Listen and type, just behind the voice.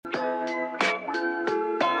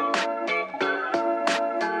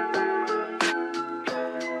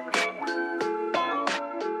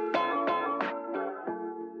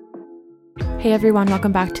Hey everyone,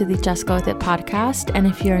 welcome back to the Just Go With It podcast. And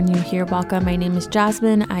if you're new here, welcome. My name is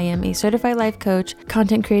Jasmine. I am a certified life coach,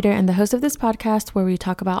 content creator, and the host of this podcast where we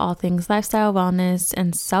talk about all things lifestyle, wellness,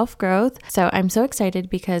 and self-growth. So I'm so excited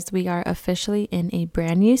because we are officially in a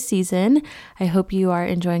brand new season. I hope you are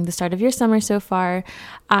enjoying the start of your summer so far.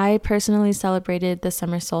 I personally celebrated the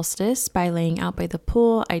summer solstice by laying out by the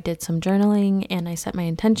pool. I did some journaling and I set my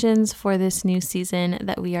intentions for this new season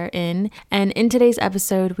that we are in. And in today's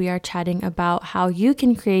episode, we are chatting about how you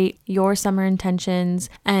can create your summer intentions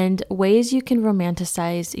and ways you can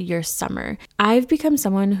romanticize your summer. I've become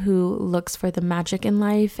someone who looks for the magic in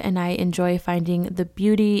life, and I enjoy finding the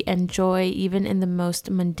beauty and joy even in the most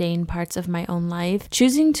mundane parts of my own life.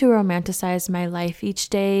 Choosing to romanticize my life each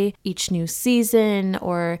day, each new season,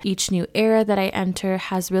 or each new era that I enter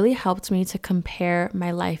has really helped me to compare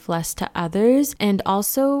my life less to others and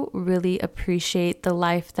also really appreciate the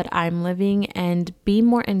life that I'm living and be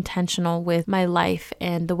more intentional with my life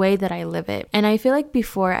and the way that I live it. And I feel like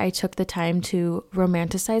before I took the time to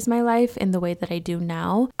romanticize my life in the way that I do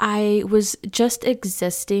now, I was just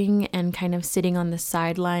existing and kind of sitting on the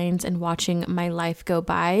sidelines and watching my life go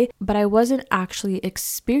by, but I wasn't actually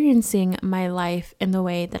experiencing my life in the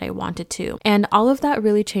way that I wanted to. And all of that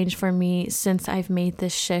really changed for me since I've made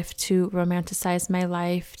this shift to romanticize my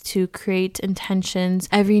life, to create intentions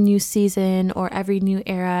every new season or every new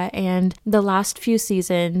era. And the last few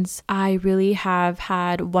seasons, I really have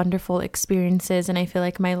had wonderful experiences, and I feel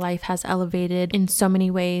like my life has elevated in so many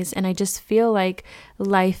ways, and I just feel like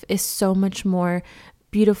life is so much more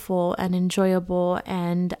beautiful and enjoyable,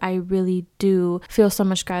 and I really do feel so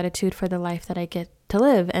much gratitude for the life that I get to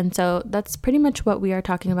live. And so that's pretty much what we are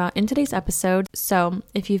talking about in today's episode. So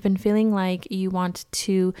if you've been feeling like you want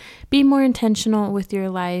to be more intentional with your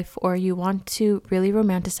life, or you want to really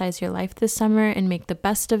romanticize your life this summer and make the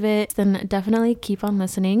best of it, then definitely keep on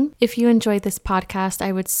listening. If you enjoyed this podcast,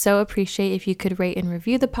 I would so appreciate if you could rate and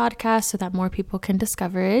review the podcast so that more people can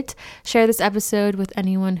discover it. Share this episode with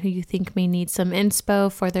anyone who you think may need some inspo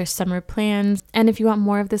for their summer plans. And if you want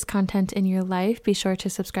more of this content in your life, be sure to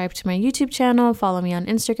subscribe to my YouTube channel, follow me on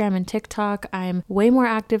Instagram and TikTok. I'm way more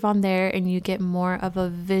active on there, and you get more of a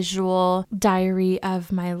visual diary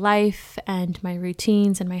of my life and my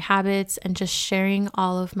routines and my habits and just sharing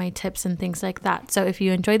all of my tips and things like that. So if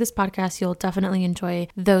you enjoy this podcast, you'll definitely enjoy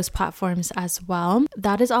those platforms as well.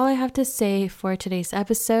 That is all I have to say for today's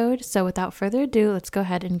episode. So without further ado, let's go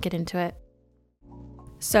ahead and get into it.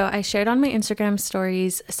 So I shared on my Instagram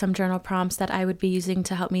stories some journal prompts that I would be using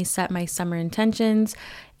to help me set my summer intentions.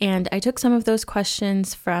 And I took some of those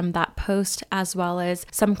questions from that post, as well as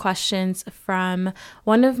some questions from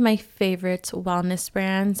one of my favorite wellness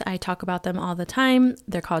brands. I talk about them all the time.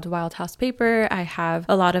 They're called Wild House Paper. I have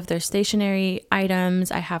a lot of their stationery items.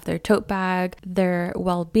 I have their tote bag, their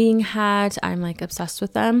well-being hat. I'm like obsessed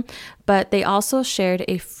with them. But they also shared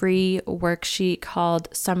a free worksheet called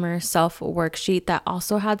Summer Self Worksheet that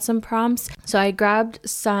also had some prompts. So I grabbed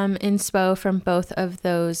some inspo from both of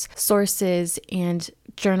those sources and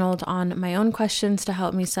journaled on my own questions to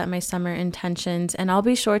help me set my summer intentions, and I'll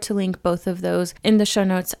be sure to link both of those in the show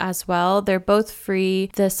notes as well. They're both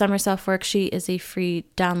free. The Summer Self Worksheet is a free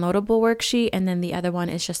downloadable worksheet, and then the other one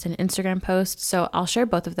is just an Instagram post, so I'll share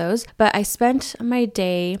both of those. But I spent my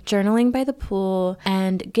day journaling by the pool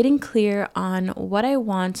and getting clear on what I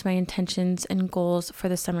want my intentions and goals for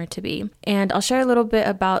the summer to be. And I'll share a little bit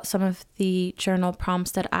about some of the journal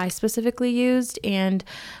prompts that I specifically used. And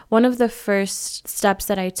one of the first steps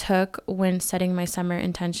that I took when setting my summer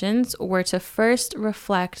intentions were to first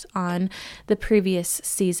reflect on the previous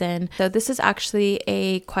season. So this is actually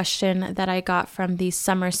a question that I got from the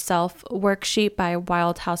Summer Self Worksheet by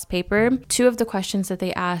Wild House Paper. Two of the questions that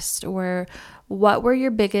they asked were, what were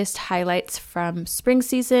your biggest highlights from spring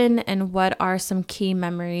season, and what are some key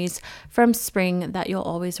memories from spring that you'll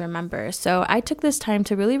always remember? So I took this time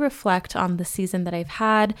to really reflect on the season that I've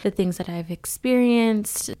had, the things that I've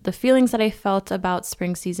experienced, the feelings that I felt about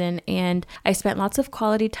spring season, and I spent lots of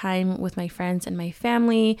quality time with my friends and my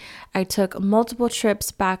family. I took multiple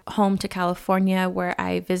trips back home to California where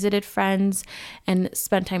I visited friends and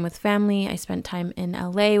spent time with family. I spent time in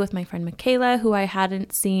LA with my friend Michaela, who I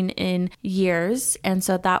hadn't seen in years. And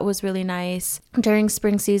so that was really nice. During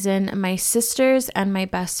spring season, my sisters and my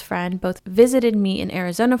best friend both visited me in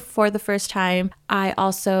Arizona for the first time. I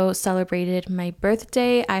also celebrated my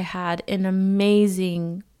birthday. I had an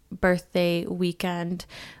amazing birthday weekend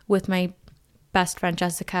with my best friend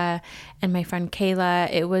Jessica and my friend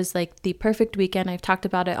Kayla. It was like the perfect weekend. I've talked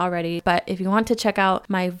about it already, but if you want to check out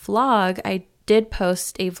my vlog, I did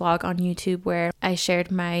post a vlog on YouTube where I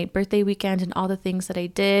shared my birthday weekend and all the things that I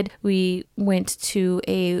did. We went to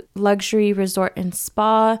a luxury resort and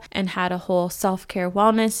spa and had a whole self-care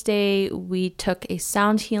wellness day. We took a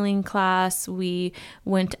sound healing class. We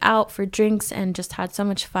went out for drinks and just had so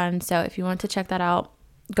much fun. So if you want to check that out,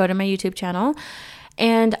 go to my YouTube channel.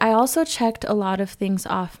 And I also checked a lot of things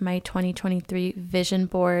off my 2023 vision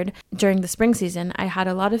board during the spring season. I had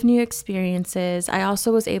a lot of new experiences. I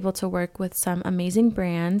also was able to work with some amazing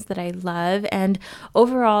brands that I love. And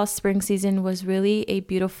overall, spring season was really a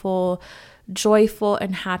beautiful, joyful,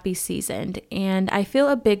 and happy season. And I feel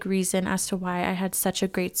a big reason as to why I had such a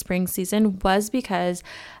great spring season was because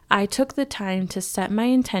I took the time to set my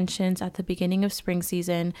intentions at the beginning of spring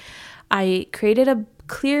season. I created a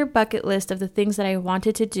clear bucket list of the things that I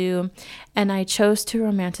wanted to do, and I chose to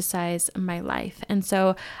romanticize my life. And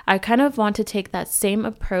so I kind of want to take that same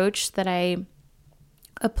approach that I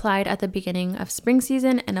applied at the beginning of spring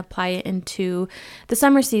season and apply it into the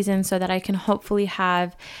summer season so that I can hopefully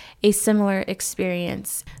have a similar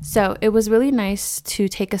experience. So it was really nice to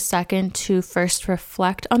take a second to first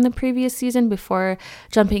reflect on the previous season before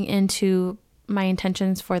jumping into my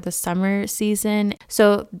intentions for the summer season.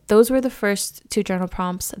 So those were the first 2 journal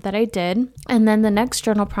prompts that I did. And then the next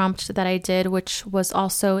journal prompt that I did, which was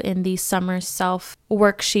also in the summer self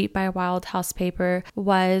worksheet by Wild House Paper,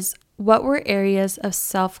 was what were areas of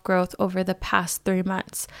self-growth over the past 3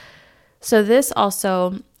 months. So this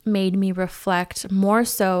also made me reflect more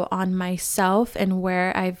so on myself and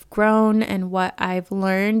where I've grown and what I've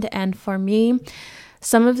learned. And for me,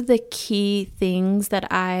 some of the key things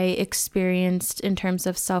that I experienced in terms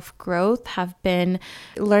of self-growth have been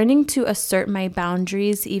learning to assert my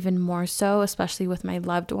boundaries even more so, especially with my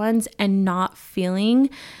loved ones, and not feeling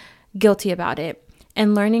guilty about it.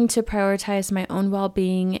 And learning to prioritize my own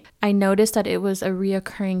well-being. I noticed that it was a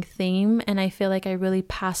reoccurring theme, and I feel like I really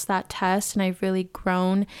passed that test, and I've really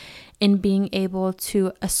grown in being able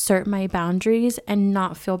to assert my boundaries and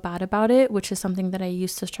not feel bad about it, which is something that I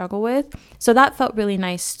used to struggle with. So that felt really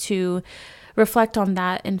nice to reflect on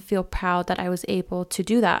that and feel proud that I was able to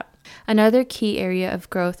do that. Another key area of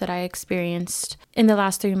growth that I experienced in the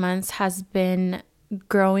last 3 months has been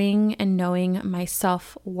growing and knowing my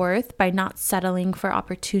self-worth by not settling for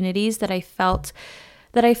opportunities that I felt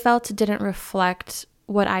didn't reflect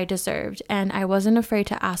what I deserved. And I wasn't afraid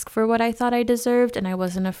to ask for what I thought I deserved, and I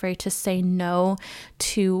wasn't afraid to say no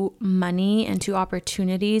to money and to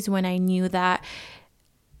opportunities when I knew that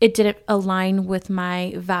it didn't align with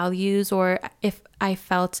my values or if I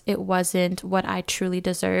felt it wasn't what I truly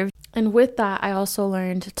deserved. And with that, I also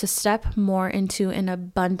learned to step more into an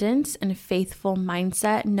abundance and faithful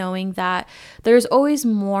mindset, knowing that there's always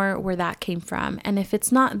more where that came from. And if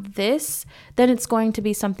it's not this, then it's going to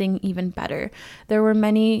be something even better. There were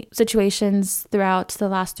many situations throughout the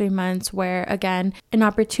last 3 months where, again, an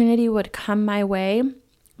opportunity would come my way,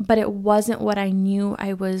 but it wasn't what I knew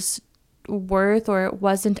I was worth, or it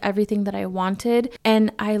wasn't everything that I wanted.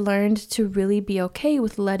 And I learned to really be okay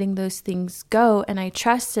with letting those things go. And I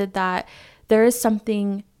trusted that there is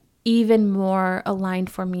something even more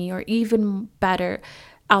aligned for me or even better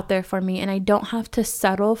out there for me. And I don't have to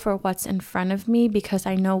settle for what's in front of me because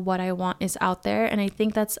I know what I want is out there. And I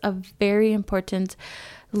think that's a very important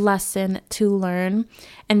lesson to learn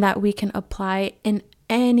and that we can apply in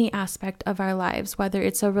any aspect of our lives, whether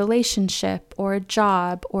it's a relationship or a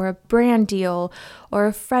job or a brand deal or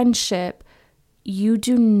a friendship. You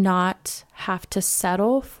do not have to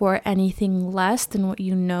settle for anything less than what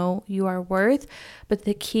you know you are worth, but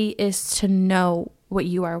the key is to know what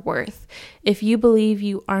you are worth. If you believe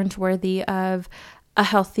you aren't worthy of a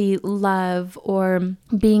healthy love or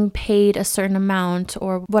being paid a certain amount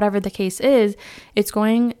or whatever the case is, it's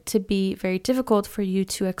going to be very difficult for you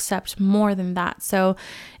to accept more than that. So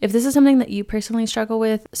if this is something that you personally struggle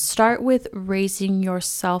with, start with raising your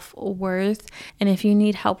self-worth. And if you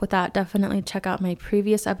need help with that, definitely check out my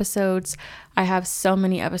previous episodes. I have so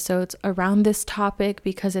many episodes around this topic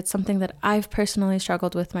because it's something that I've personally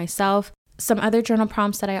struggled with myself. Some other journal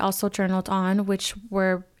prompts that I also journaled on, which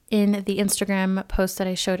were in the Instagram post that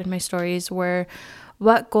I showed in my stories, were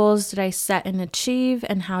what goals did I set and achieve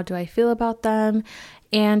and how do I feel about them,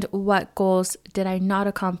 and what goals did I not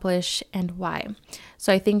accomplish and why.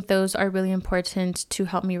 So I think those are really important to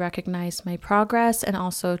help me recognize my progress and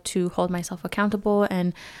also to hold myself accountable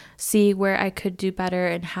and see where I could do better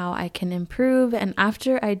and how I can improve. And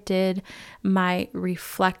after I did my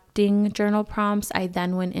reflecting journal prompts, I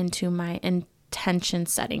then went into my intention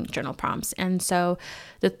setting journal prompts. And so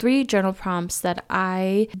the 3 journal prompts that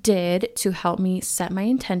I did to help me set my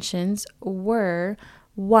intentions were,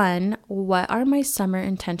 1, what are my summer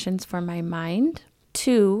intentions for my mind?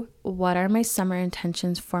 2, what are my summer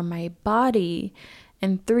intentions for my body?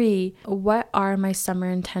 And 3, what are my summer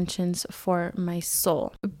intentions for my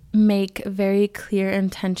soul? Make very clear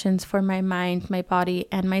intentions for my mind, my body,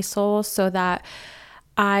 and my soul so that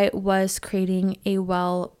I was creating a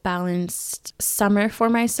well-balanced summer for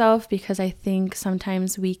myself, because I think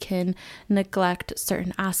sometimes we can neglect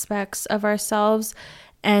certain aspects of ourselves.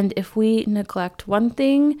 And if we neglect one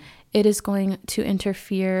thing, it is going to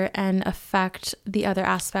interfere and affect the other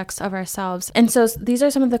aspects of ourselves. And so these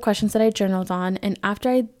are some of the questions that I journaled on. And after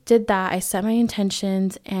I did that, I set my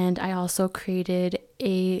intentions, and I also created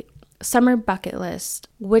a summer bucket list,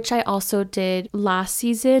 which I also did last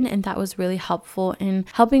season, and that was really helpful in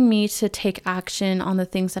helping me to take action on the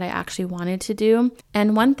things that I actually wanted to do.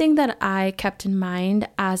 And one thing that I kept in mind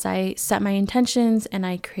as I set my intentions and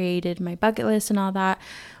I created my bucket list and all that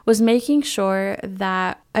was making sure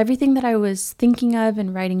that everything that I was thinking of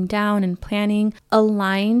and writing down and planning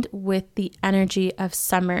aligned with the energy of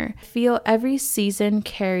summer. I feel every season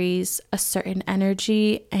carries a certain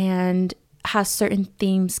energy and has certain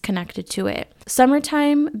themes connected to it.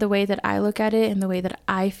 Summertime, the way that I look at it and the way that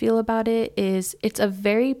I feel about it is it's a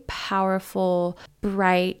very powerful,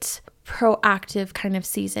 bright, proactive kind of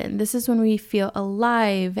season. This is when we feel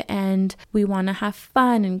alive and we want to have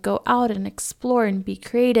fun and go out and explore and be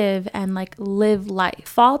creative and like live life.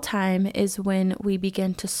 Fall time is when we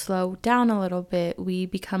begin to slow down a little bit. We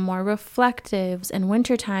become more reflective, and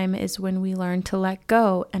wintertime is when we learn to let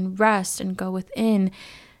go and rest and go within.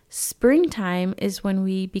 Springtime is when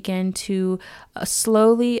we begin to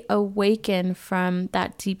slowly awaken from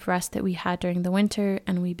that deep rest that we had during the winter,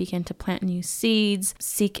 and we begin to plant new seeds,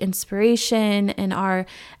 seek inspiration, and our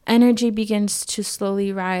energy begins to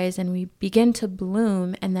slowly rise and we begin to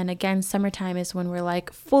bloom. And then again, summertime is when we're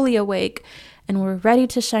like fully awake and we're ready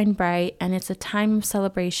to shine bright, and it's a time of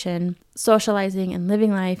celebration, socializing and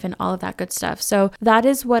living life and all of that good stuff. So that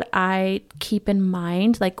is what I keep in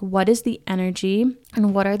mind, like what is the energy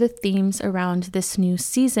and what are the themes around this new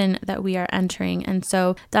season that we are entering. And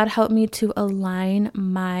so that helped me to align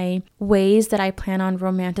my ways that I plan on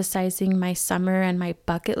romanticizing my summer and my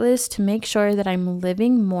bucket list to make sure that I'm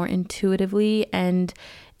living more intuitively and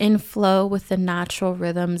in flow with the natural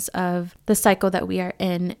rhythms of the cycle that we are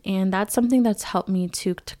in. And that's something that's helped me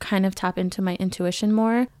to kind of tap into my intuition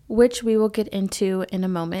more, which we will get into in a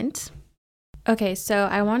moment. Okay, so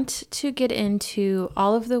I want to get into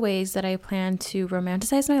all of the ways that I plan to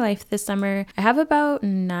romanticize my life this summer. I have about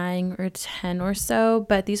 9 or 10 or so,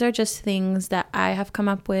 but these are just things that I have come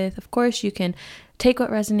up with. Of course, you can take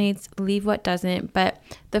what resonates, leave what doesn't. But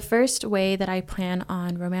the first way that I plan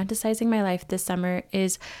on romanticizing my life this summer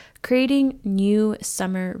is creating new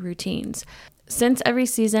summer routines. Since every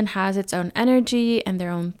season has its own energy and their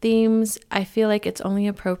own themes, I feel like it's only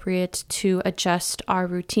appropriate to adjust our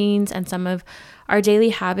routines and some of our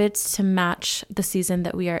daily habits to match the season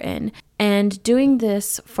that we are in. And doing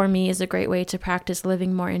this for me is a great way to practice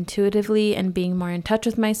living more intuitively and being more in touch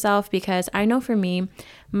with myself, because I know for me,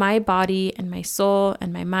 my body and my soul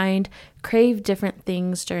and my mind crave different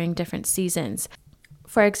things during different seasons.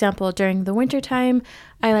 For example, during the wintertime,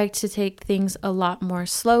 I like to take things a lot more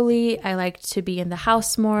slowly. I like to be in the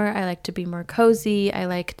house more. I like to be more cozy. I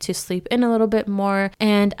like to sleep in a little bit more.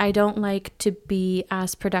 And I don't like to be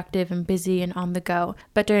as productive and busy and on the go.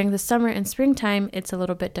 But during the summer and springtime, it's a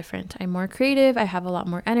little bit different. I'm more creative. I have a lot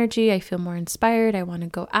more energy. I feel more inspired. I want to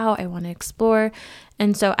go out. I want to explore.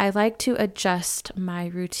 And so I like to adjust my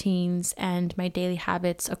routines and my daily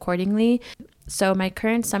habits accordingly. So my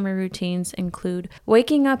current summer routines include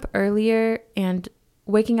waking up earlier and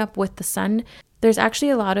waking up with the sun. There's actually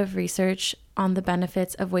a lot of research on the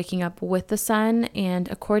benefits of waking up with the sun, and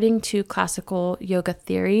according to classical yoga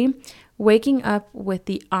theory, waking up with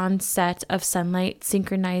the onset of sunlight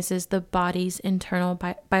synchronizes the body's internal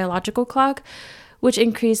biological clock, which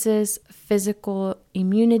increases physical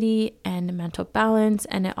immunity and mental balance,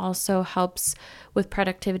 and it also helps with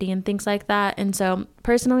productivity and things like that. And so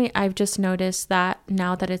personally, I've just noticed that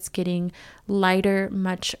now that it's getting lighter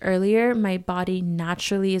much earlier, my body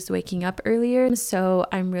naturally is waking up earlier. So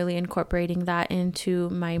I'm really incorporating that into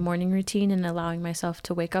my morning routine and allowing myself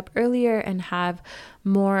to wake up earlier and have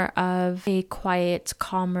more of a quiet,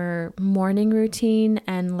 calmer morning routine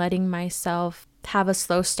and letting myself have a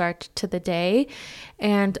slow start to the day.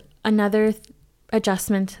 And another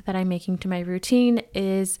adjustment that I'm making to my routine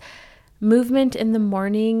is movement in the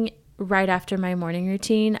morning right after my morning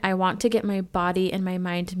routine. I want to get my body and my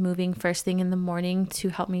mind moving first thing in the morning to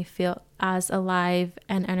help me feel as alive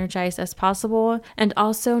and energized as possible. And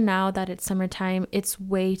also now that it's summertime, it's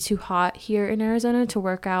way too hot here in Arizona to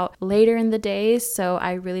work out later in the day. So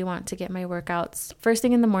I really want to get my workouts first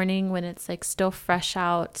thing in the morning when it's like still fresh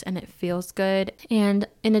out and it feels good. And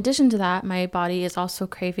in addition to that, my body is also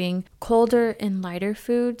craving colder and lighter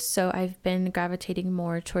foods. So I've been gravitating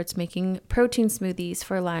more towards making protein smoothies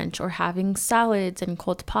for lunch or having salads and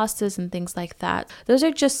cold pastas and things like that. Those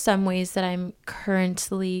are just some ways that I'm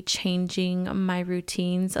currently changing my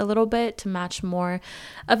routines a little bit to match more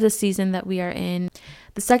of the season that we are in.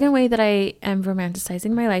 The second way that I am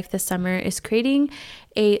romanticizing my life this summer is creating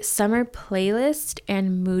a summer playlist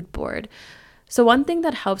and mood board. So one thing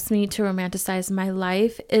that helps me to romanticize my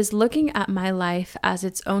life is looking at my life as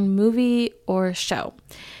its own movie or show.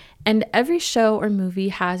 And every show or movie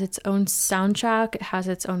has its own soundtrack, it has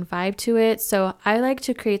its own vibe to it. So I like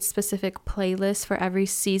to create specific playlists for every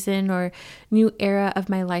season or new era of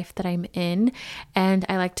my life that I'm in. And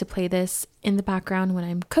I like to play this in the background when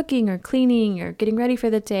I'm cooking or cleaning or getting ready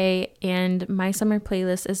for the day. And my summer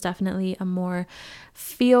playlist is definitely a more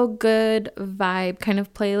feel-good vibe kind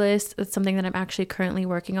of playlist. It's something that I'm actually currently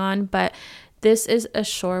working on, but this is a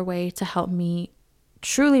sure way to help me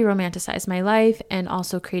truly romanticize my life. And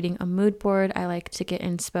also creating a mood board. I like to get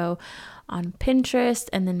inspo on Pinterest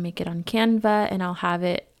and then make it on Canva, and I'll have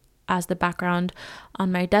it as the background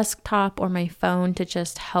on my desktop or my phone to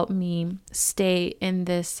just help me stay in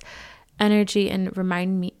this energy and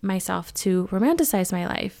remind myself to romanticize my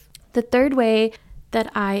life. The third way that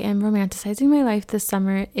I am romanticizing my life this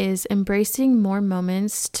summer is embracing more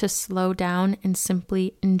moments to slow down and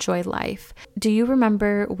simply enjoy life. Do you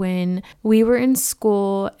remember when we were in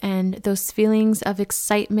school and those feelings of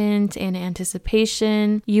excitement and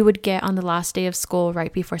anticipation you would get on the last day of school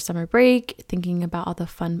right before summer break, thinking about all the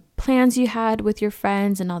fun plans you had with your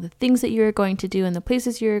friends and all the things that you were going to do and the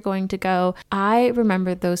places you were going to go? I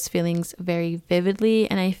remember those feelings very vividly,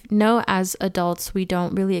 and I know as adults we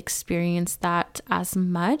don't really experience that as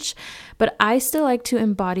much, but I still like to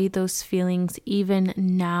embody those feelings even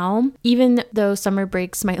now. Even though summer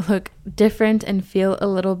breaks might look different and feel a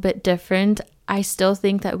little bit different, I still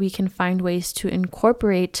think that we can find ways to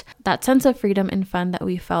incorporate that sense of freedom and fun that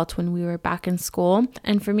we felt when we were back in school.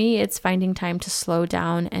 And for me, it's finding time to slow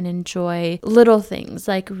down and enjoy little things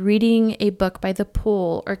like reading a book by the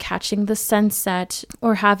pool or catching the sunset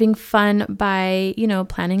or having fun by,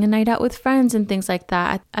 planning a night out with friends and things like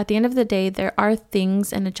that. At the end of the day, there are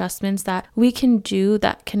things and adjustments that we can do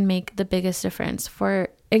that can make the biggest difference. For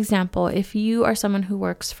example, if you are someone who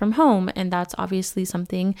works from home and that's obviously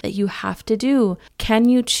something that you have to do, can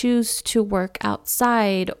you choose to work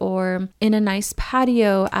outside or in a nice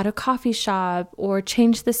patio at a coffee shop or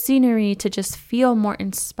change the scenery to just feel more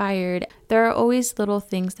inspired? There are always little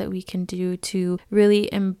things that we can do to really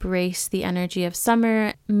embrace the energy of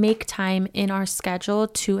summer, make time in our schedule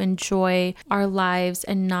to enjoy our lives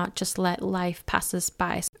and not just let life pass us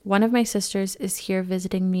by. One of my sisters is here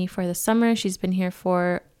visiting me for the summer. She's been here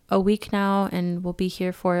for a week now and will be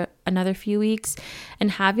here for another few weeks.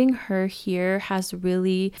 And having her here has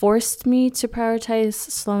really forced me to prioritize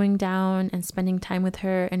slowing down and spending time with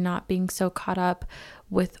her and not being so caught up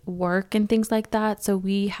with work and things like that. So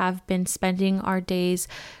we have been spending our days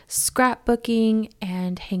scrapbooking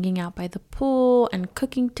and hanging out by the pool and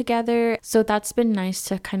cooking together. So that's been nice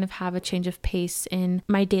to kind of have a change of pace in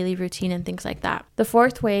my daily routine and things like that. The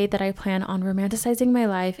fourth way that I plan on romanticizing my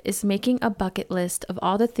life is making a bucket list of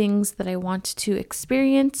all the things that I want to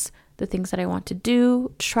experience, the things that I want to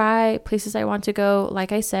do, try, places I want to go.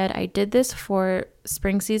 Like I said, I did this for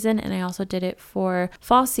spring season and I also did it for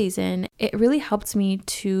fall season. It really helped me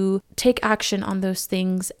to take action on those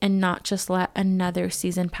things and not just let another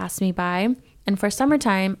season pass me by. And for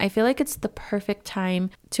summertime, I feel like it's the perfect time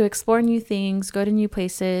to explore new things, go to new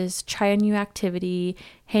places, try a new activity,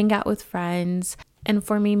 hang out with friends. And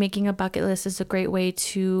for me, making a bucket list is a great way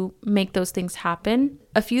to make those things happen.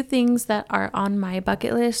 A few things that are on my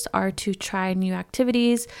bucket list are to try new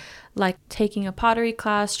activities, like taking a pottery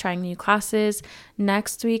class, trying new classes.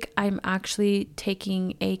 Next week, I'm actually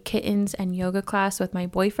taking a kittens and yoga class with my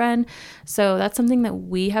boyfriend. So that's something that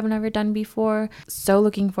we have never done before. So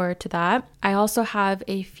looking forward to that. I also have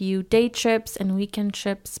a few day trips and weekend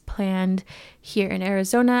trips planned here in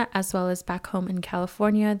Arizona, as well as back home in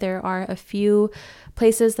California. There are a few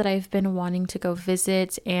places that I've been wanting to go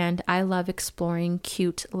visit, and I love exploring cute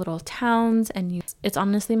cute little towns, and it's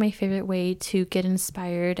honestly my favorite way to get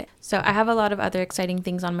inspired. So I have a lot of other exciting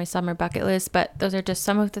things on my summer bucket list, but those are just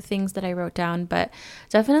some of the things that I wrote down. But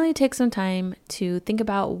definitely take some time to think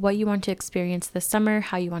about what you want to experience this summer,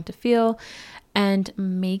 how you want to feel, and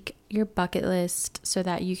make your bucket list so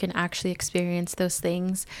that you can actually experience those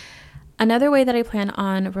things. Another way that I plan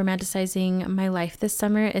on romanticizing my life this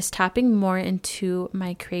summer is tapping more into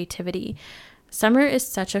my creativity. Summer is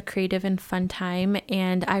such a creative and fun time,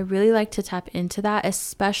 and I really like to tap into that,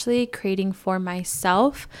 especially creating for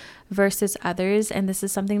myself versus others. And this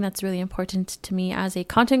is something that's really important to me as a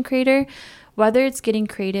content creator, whether it's getting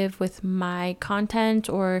creative with my content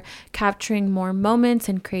or capturing more moments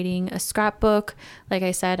and creating a scrapbook. Like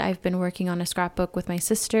I said, I've been working on a scrapbook with my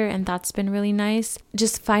sister, and that's been really nice.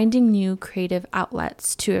 Just finding new creative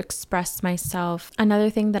outlets to express myself. Another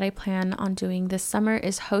thing that I plan on doing this summer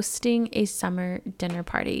is hosting a summer dinner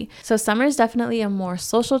party. So summer is definitely a more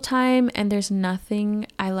social time, and there's nothing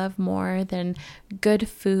I love more than good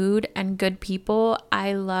food and good people.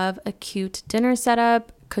 I love a cute dinner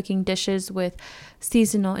setup, cooking dishes with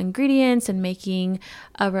seasonal ingredients and making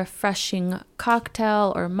a refreshing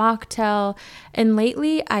cocktail or mocktail. And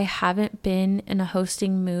lately I haven't been in a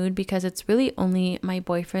hosting mood because it's really only my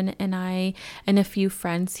boyfriend and I and a few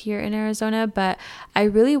friends here in Arizona, but I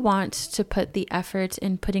really want to put the effort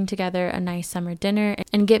in putting together a nice summer dinner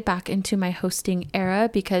and get back into my hosting era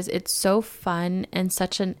because it's so fun and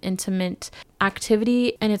such an intimate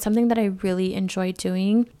activity, and it's something that I really enjoy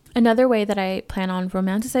doing. Another way that I plan on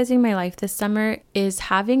romanticizing my life this summer is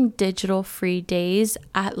having digital free days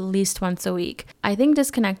at least once a week. I think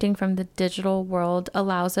disconnecting from the digital world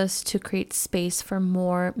allows us to create space for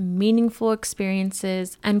more meaningful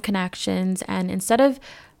experiences and connections, and instead of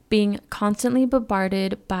being constantly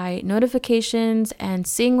bombarded by notifications and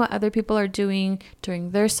seeing what other people are doing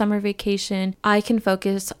during their summer vacation, I can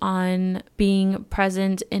focus on being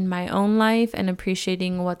present in my own life and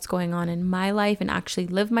appreciating what's going on in my life and actually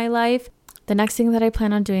live my life. The next thing that I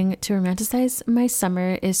plan on doing to romanticize my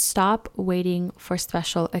summer is stop waiting for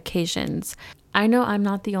special occasions. I know I'm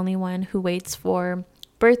not the only one who waits for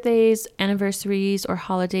birthdays, anniversaries, or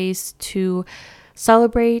holidays to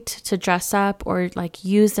celebrate, to dress up, or like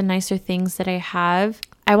use the nicer things that I have.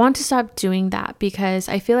 I want to stop doing that because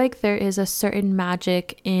I feel like there is a certain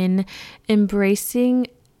magic in embracing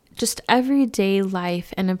just everyday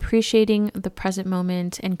life and appreciating the present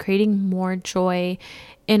moment and creating more joy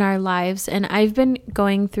in our lives. And I've been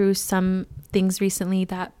going through some things recently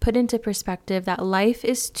that put into perspective that life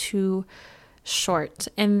is too short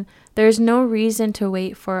and there's no reason to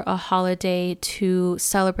wait for a holiday to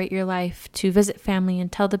celebrate your life, to visit family and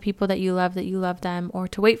tell the people that you love them, or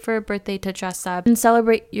to wait for a birthday to dress up and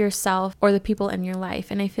celebrate yourself or the people in your life.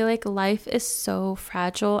 And I feel like life is so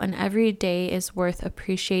fragile and every day is worth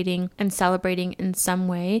appreciating and celebrating in some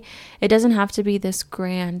way. It doesn't have to be this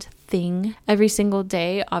grand thing every single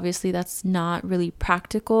day. Obviously, that's not really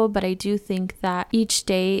practical, but I do think that each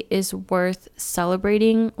day is worth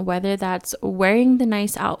celebrating, whether that's wearing the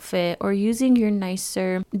nice outfit or using your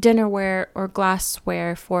nicer dinnerware or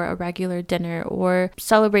glassware for a regular dinner, or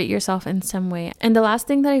celebrate yourself in some way. And the last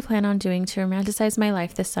thing that I plan on doing to romanticize my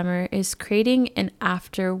life this summer is creating an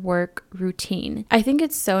after work routine. I think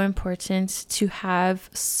it's so important to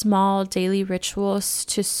have small daily rituals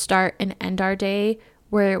to start and end our day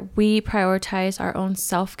where we prioritize our own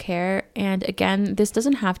self-care. And again, this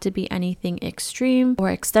doesn't have to be anything extreme or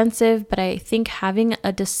extensive, but I think having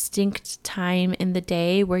a distinct time in the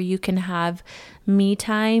day where you can have me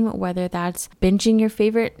time, whether that's binging your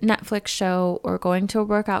favorite Netflix show or going to a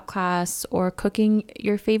workout class or cooking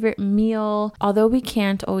your favorite meal. Although we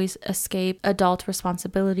can't always escape adult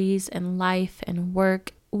responsibilities and life and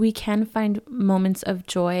work, we can find moments of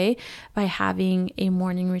joy by having a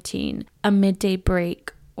morning routine, a midday break,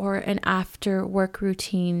 or an after work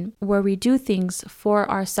routine where we do things for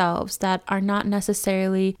ourselves that are not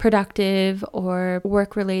necessarily productive or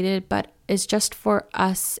work related, but is just for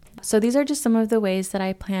us. So these are just some of the ways that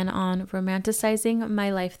I plan on romanticizing my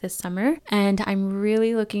life this summer, and I'm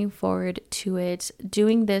really looking forward to it.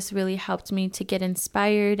 Doing this really helped me to get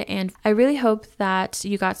inspired, and I really hope that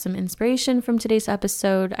you got some inspiration from today's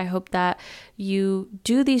episode. I hope that you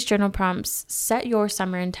do these journal prompts, set your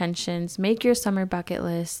summer intentions, make your summer bucket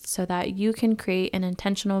list so that you can create an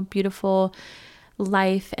intentional, beautiful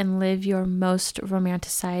life and live your most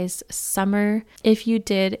romanticized summer. If you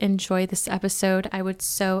did enjoy this episode, I would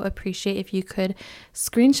so appreciate if you could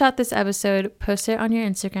screenshot this episode, post it on your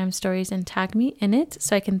Instagram stories, and tag me in it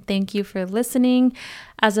so I can thank you for listening.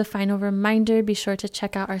 As a final reminder, be sure to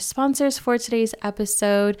check out our sponsors for today's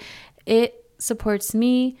episode. It supports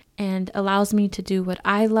me and allows me to do what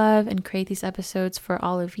I love and create these episodes for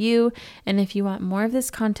all of you. And if you want more of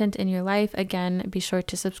this content in your life, again, be sure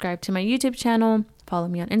to subscribe to my YouTube channel, follow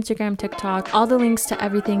me on Instagram, TikTok. All the links to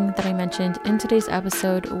everything that I mentioned in today's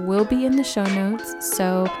episode will be in the show notes.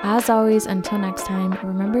 So as always, until next time,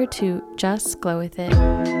 remember to just glow with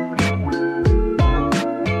it.